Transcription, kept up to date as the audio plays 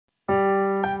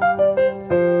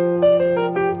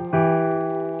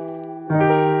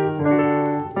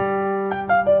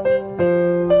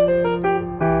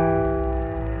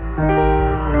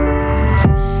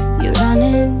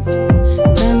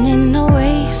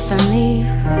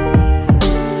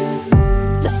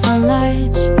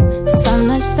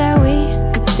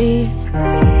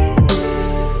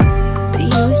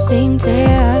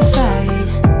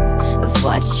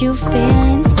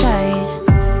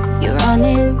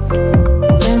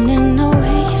running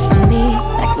away from me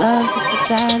like love is a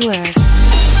bad word.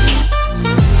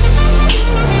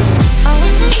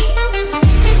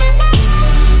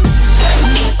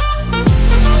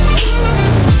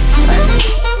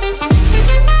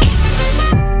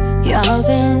 You're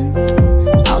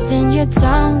holding your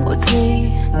tongue with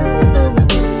me.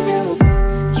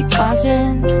 You're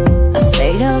causing a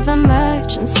state of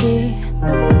emergency.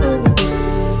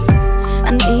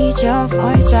 I need your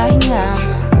voice right now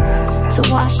to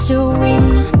wash the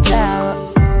wind out.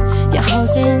 You're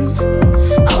holding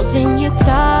your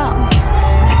tongue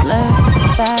like love's a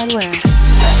bad word.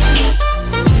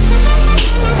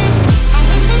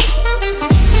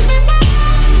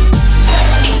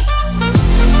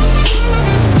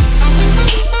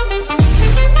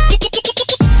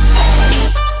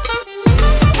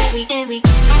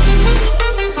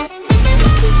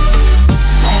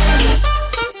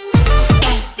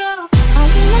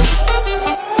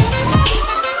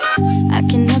 I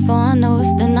can never know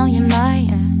what's then on your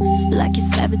mind, like you're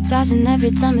sabotaging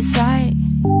every time it's right.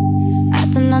 I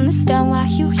don't understand why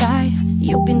you lie.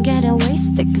 You've been getting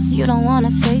wasted cause you don't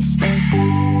wanna say stays.